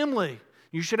your family.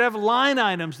 You should have line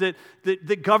items that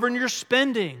govern your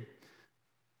spending.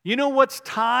 You know what's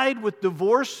tied with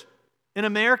divorce in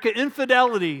America?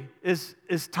 Infidelity is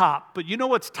top. But you know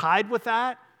what's tied with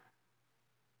that?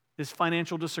 Is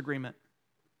financial disagreement.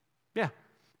 Yeah.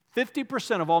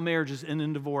 50% of all marriages end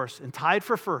in divorce, and tied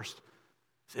for first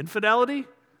is infidelity,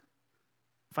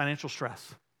 financial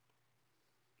stress.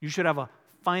 You should have a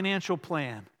financial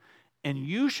plan. And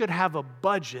you should have a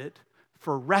budget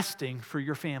for resting for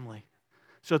your family.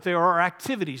 So if there are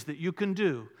activities that you can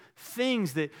do,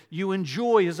 things that you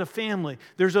enjoy as a family,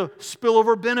 there's a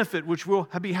spillover benefit, which we'll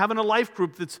be having a life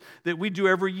group that we do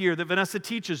every year, that Vanessa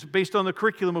teaches based on the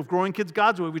curriculum of Growing Kids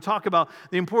God's Way. We talk about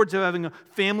the importance of having a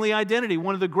family identity.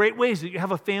 One of the great ways that you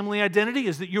have a family identity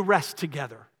is that you rest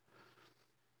together.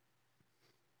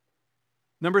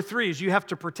 Number 3 is you have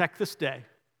to protect this day.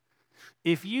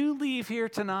 If you leave here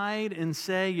tonight and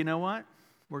say, you know what,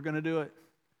 we're going to do it,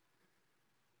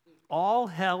 all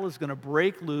hell is going to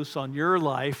break loose on your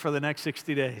life for the next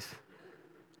 60 days.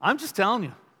 I'm just telling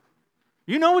you.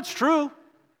 You know it's true.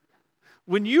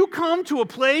 When you come to a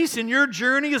place in your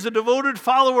journey as a devoted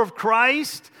follower of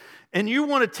Christ and you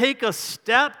want to take a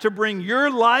step to bring your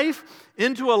life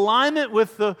into alignment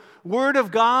with the Word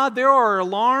of God, there are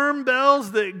alarm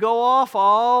bells that go off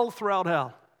all throughout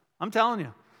hell. I'm telling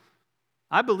you.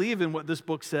 I believe in what this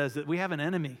book says, that we have an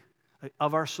enemy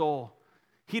of our soul.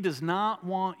 He does not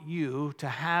want you to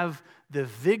have the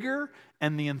vigor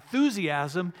and the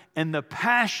enthusiasm and the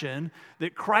passion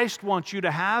that Christ wants you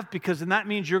to have, because then that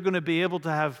means you're going to be able to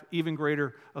have even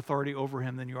greater authority over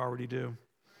Him than you already do.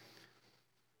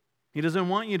 He doesn't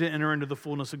want you to enter into the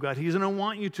fullness of God. He doesn't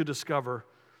want you to discover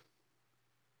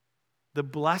the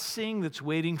blessing that's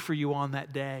waiting for you on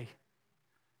that day.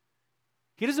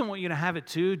 He doesn't want you to have it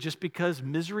too just because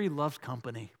misery loves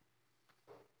company.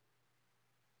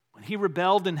 When He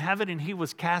rebelled in heaven and He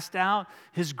was cast out,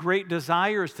 His great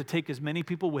desire is to take as many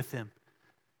people with Him.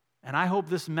 And I hope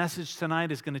this message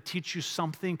tonight is going to teach you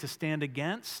something to stand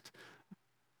against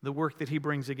the work that He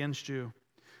brings against you.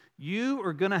 You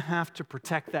are going to have to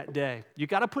protect that day. You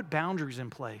got to put boundaries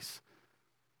in place.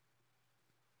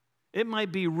 It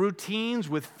might be routines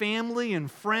with family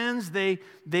and friends. They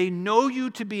know you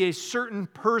to be a certain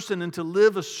person and to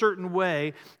live a certain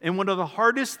way. And one of the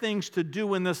hardest things to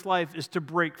do in this life is to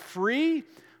break free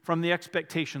from the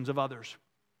expectations of others.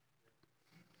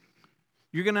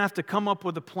 You're going to have to come up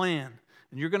with a plan,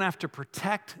 and you're going to have to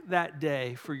protect that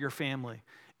day for your family.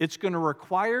 It's going to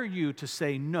require you to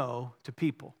say no to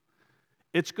people.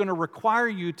 It's going to require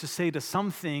you to say to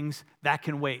some things that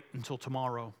can wait until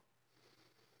tomorrow.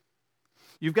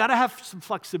 You've got to have some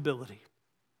flexibility.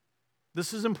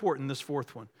 This is important, this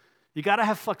 4th one. You got to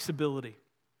have flexibility.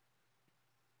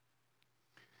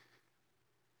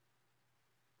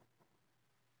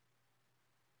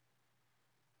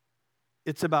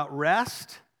 It's about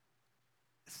rest.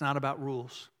 It's not about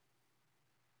rules.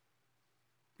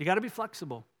 You got to be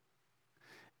flexible.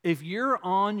 If you're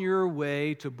on your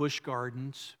way to Busch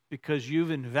Gardens because you've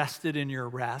invested in your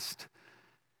rest,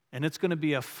 and it's going to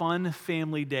be a fun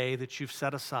family day that you've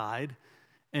set aside,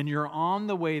 and you're on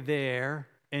the way there,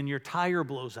 and your tire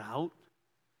blows out,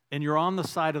 and you're on the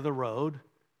side of the road,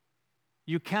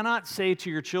 you cannot say to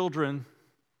your children,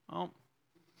 oh,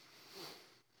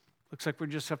 looks like we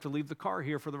just have to leave the car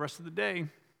here for the rest of the day.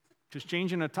 Just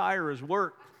changing a tire is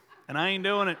work, and I ain't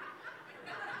doing it.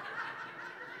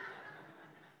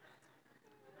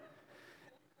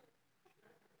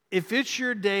 If it's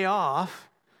your day off,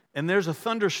 and there's a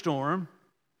thunderstorm,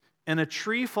 and a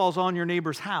tree falls on your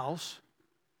neighbor's house,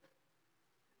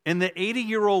 and the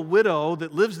 80-year-old widow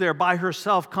that lives there by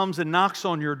herself comes and knocks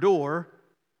on your door,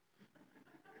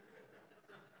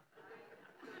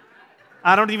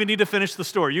 I don't even need to finish the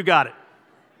story. You got it.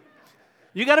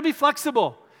 You got to be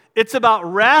flexible. It's about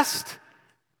rest.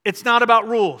 It's not about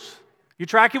rules. You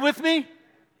tracking with me?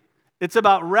 It's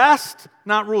about rest,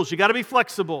 not rules. You got to be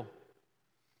flexible.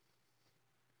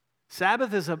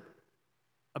 Sabbath is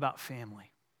about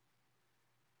family.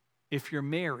 If you're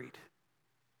married,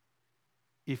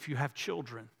 if you have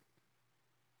children,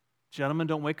 gentlemen,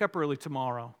 don't wake up early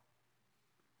tomorrow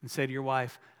and say to your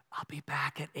wife, I'll be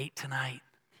back at 8 tonight.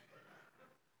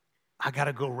 I got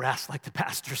to go rest like the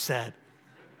pastor said.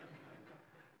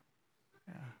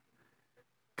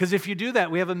 Because if you do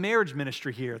that, we have a marriage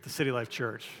ministry here at the City Life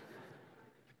Church.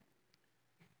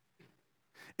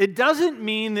 It doesn't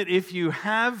mean that if you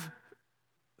have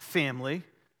family,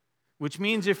 which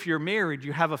means if you're married,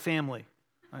 you have a family,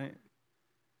 right?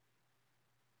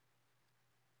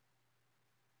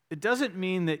 It doesn't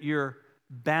mean that you're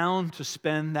bound to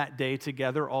spend that day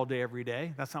together all day, every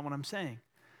day. That's not what I'm saying.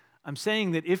 I'm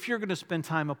saying that if you're going to spend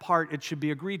time apart, it should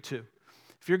be agreed to.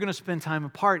 If you're going to spend time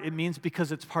apart, it means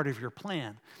because it's part of your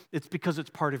plan. It's because it's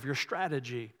part of your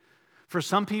strategy. For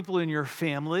some people in your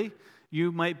family,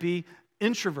 you might be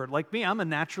introvert. Like me, I'm a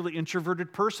naturally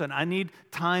introverted person. I need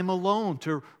time alone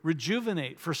to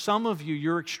rejuvenate. For some of you,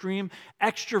 you're extreme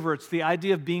extroverts. The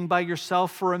idea of being by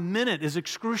yourself for a minute is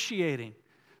excruciating.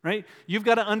 right? You've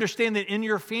got to understand that in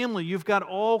your family, you've got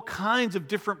all kinds of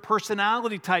different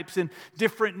personality types and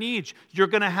different needs. You're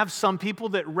going to have some people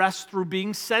that rest through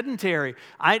being sedentary.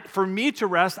 For me to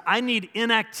rest, I need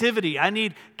inactivity. I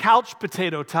need couch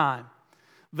potato time.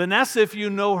 Vanessa, if you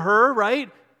know her, right?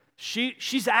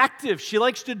 She's active. She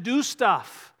likes to do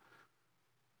stuff.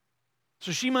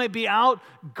 So she might be out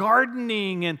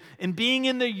gardening and being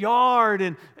in the yard,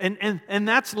 and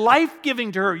that's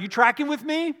life-giving to her. You tracking with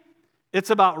me? It's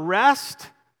about rest.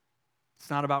 It's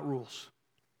not about rules.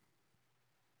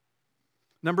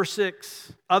 Number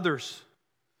 6, others.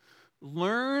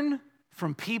 Learn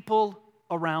from people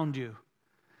around you.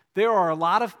 There are a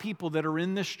lot of people that are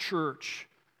in this church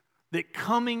that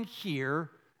coming here,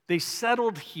 they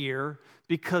settled here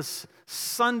because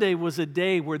Sunday was a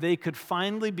day where they could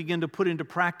finally begin to put into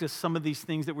practice some of these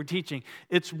things that we're teaching.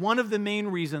 It's one of the main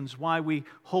reasons why we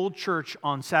hold church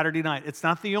on Saturday night. It's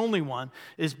not the only one,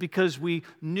 is because we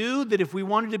knew that if we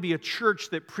wanted to be a church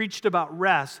that preached about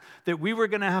rest, that we were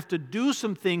going to have to do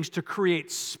some things to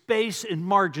create space and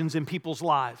margins in people's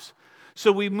lives.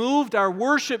 So we moved our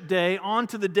worship day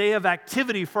onto the day of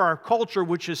activity for our culture,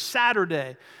 which is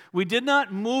Saturday. We did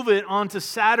not move it onto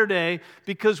Saturday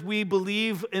because we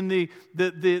believe in the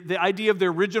idea of the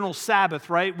original Sabbath,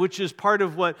 right? Which is part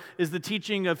of what is the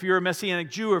teaching if you're a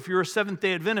Messianic Jew or if you're a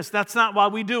Seventh-day Adventist. That's not why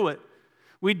we do it.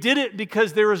 We did it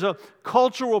because there is a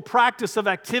cultural practice of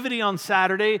activity on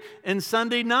Saturday and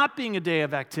Sunday not being a day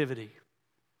of activity.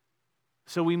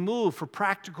 So we move for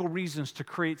practical reasons to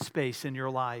create space in your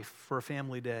life for a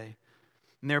family day.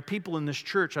 And there are people in this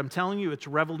church, I'm telling you, it's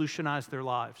revolutionized their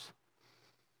lives.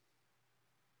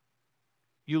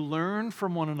 You learn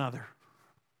from one another.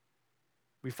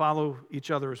 We follow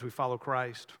each other as we follow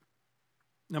Christ.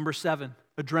 Number 7,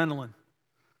 adrenaline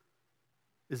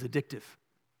is addictive.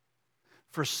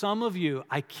 For some of you,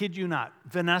 I kid you not,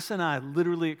 Vanessa and I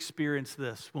literally experienced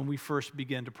this when we first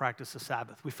began to practice the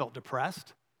Sabbath. We felt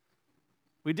depressed.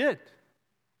 We did.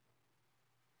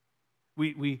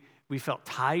 We felt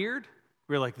tired.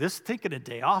 We were like, taking a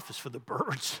day off is for the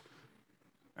birds,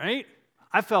 right?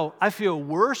 I feel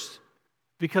worse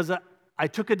because I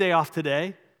took a day off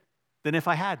today than if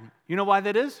I hadn't. You know why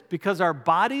that is? Because our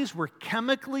bodies were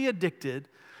chemically addicted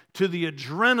to the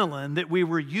adrenaline that we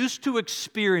were used to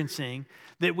experiencing,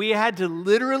 that we had to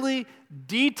literally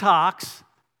detox,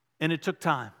 and it took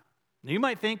time. Now, you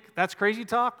might think that's crazy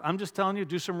talk. I'm just telling you,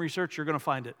 do some research, you're going to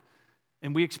find it.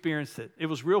 And we experienced it. It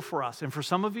was real for us. And for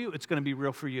some of you, it's going to be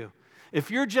real for you.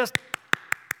 If you're just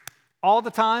all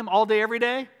the time, all day, every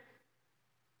day,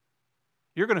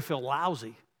 you're going to feel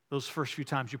lousy those first few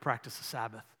times you practice the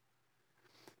Sabbath.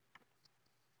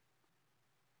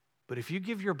 But if you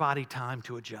give your body time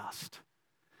to adjust,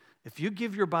 if you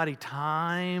give your body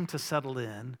time to settle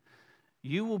in,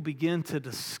 you will begin to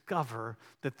discover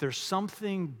that there's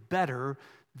something better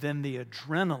than the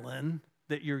adrenaline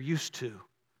that you're used to.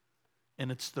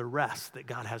 And it's the rest that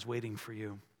God has waiting for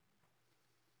you.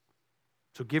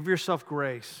 So give yourself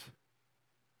grace.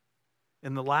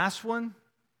 And the last one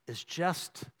is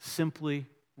just simply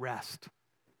rest.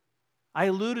 I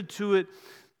alluded to it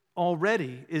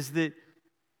already, is that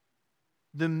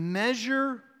the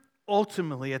measure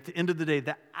ultimately at the end of the day,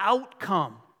 the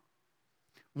outcome,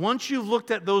 once you've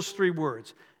looked at those 3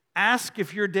 words, ask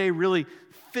if your day really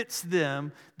fits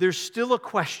them, there's still a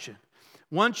question.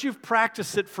 Once you've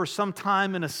practiced it for some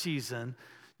time in a season,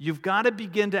 you've got to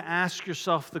begin to ask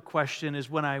yourself the question is,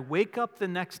 when I wake up the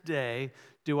next day,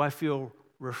 do I feel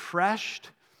refreshed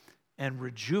and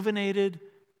rejuvenated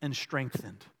and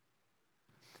strengthened?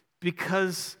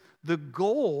 Because the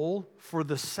goal for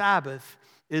the Sabbath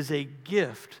is a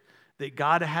gift that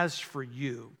God has for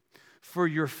you, for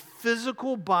your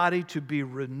physical body to be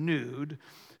renewed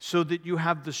so that you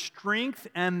have the strength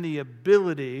and the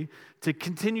ability to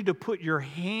continue to put your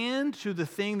hand to the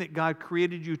thing that God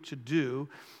created you to do,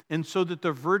 and so that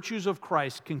the virtues of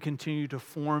Christ can continue to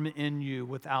form in you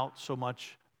without so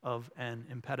much of an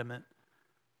impediment.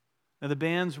 Now, the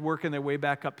band's working their way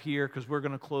back up here because we're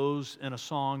going to close in a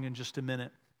song in just a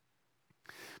minute.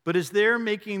 But as they're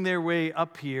making their way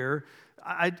up here,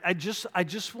 I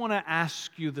just want to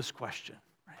ask you this question,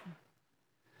 right?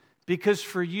 Because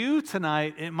for you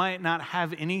tonight, it might not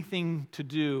have anything to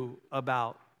do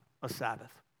about a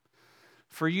Sabbath.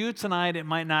 For you tonight, it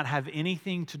might not have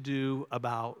anything to do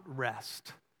about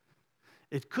rest.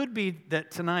 It could be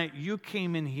that tonight you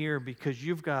came in here because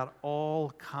you've got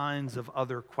all kinds of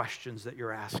other questions that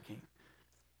you're asking.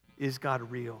 Is God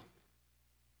real?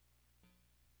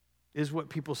 Is what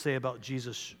people say about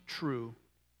Jesus true?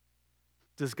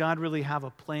 Does God really have a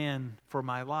plan for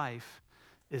my life?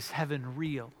 Is heaven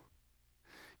real?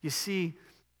 You see,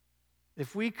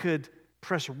 if we could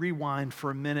press rewind for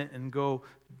a minute and go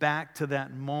back to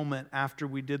that moment after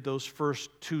we did those first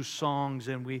two songs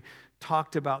and we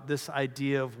talked about this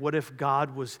idea of what if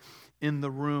God was in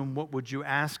the room, what would you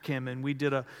ask him? And we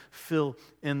did a fill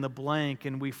in the blank,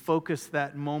 and we focused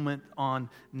that moment on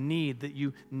need, that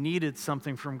you needed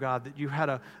something from God, that you had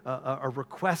a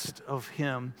request of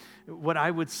him. What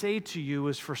I would say to you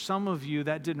is, for some of you,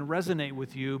 that didn't resonate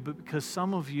with you, but because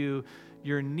some of you,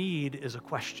 your need is a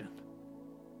question.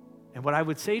 And what I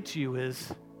would say to you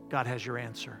is, God has your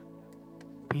answer.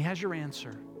 He has your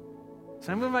answer.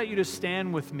 So I'm going to invite you to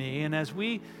stand with me, and as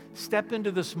we step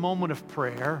into this moment of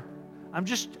prayer, I'm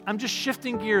just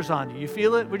shifting gears on you. You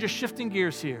feel it? We're just shifting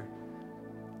gears here.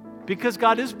 Because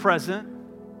God is present,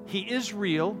 he is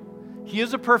real, he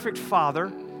is a perfect Father,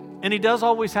 and he does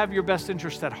always have your best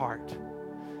interest at heart.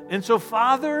 And so,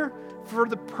 Father, for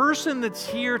the person that's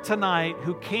here tonight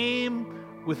who came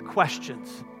with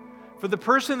questions, for the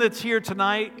person that's here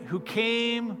tonight who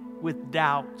came with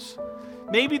doubts,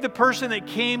 maybe the person that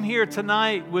came here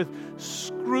tonight with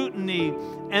scrutiny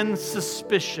and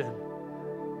suspicion,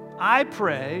 I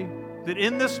pray that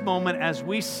in this moment as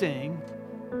we sing,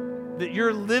 that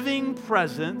your living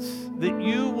presence, that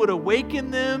you would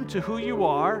awaken them to who you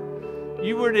are,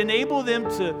 you would enable them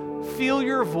to feel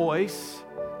your voice,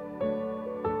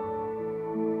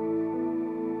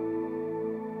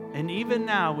 and even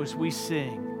now as we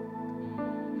sing,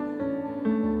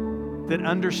 that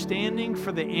understanding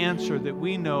for the answer that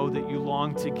we know that you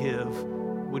long to give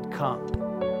would come.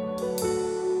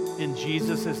 In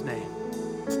Jesus' name.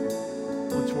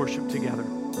 Let's worship together.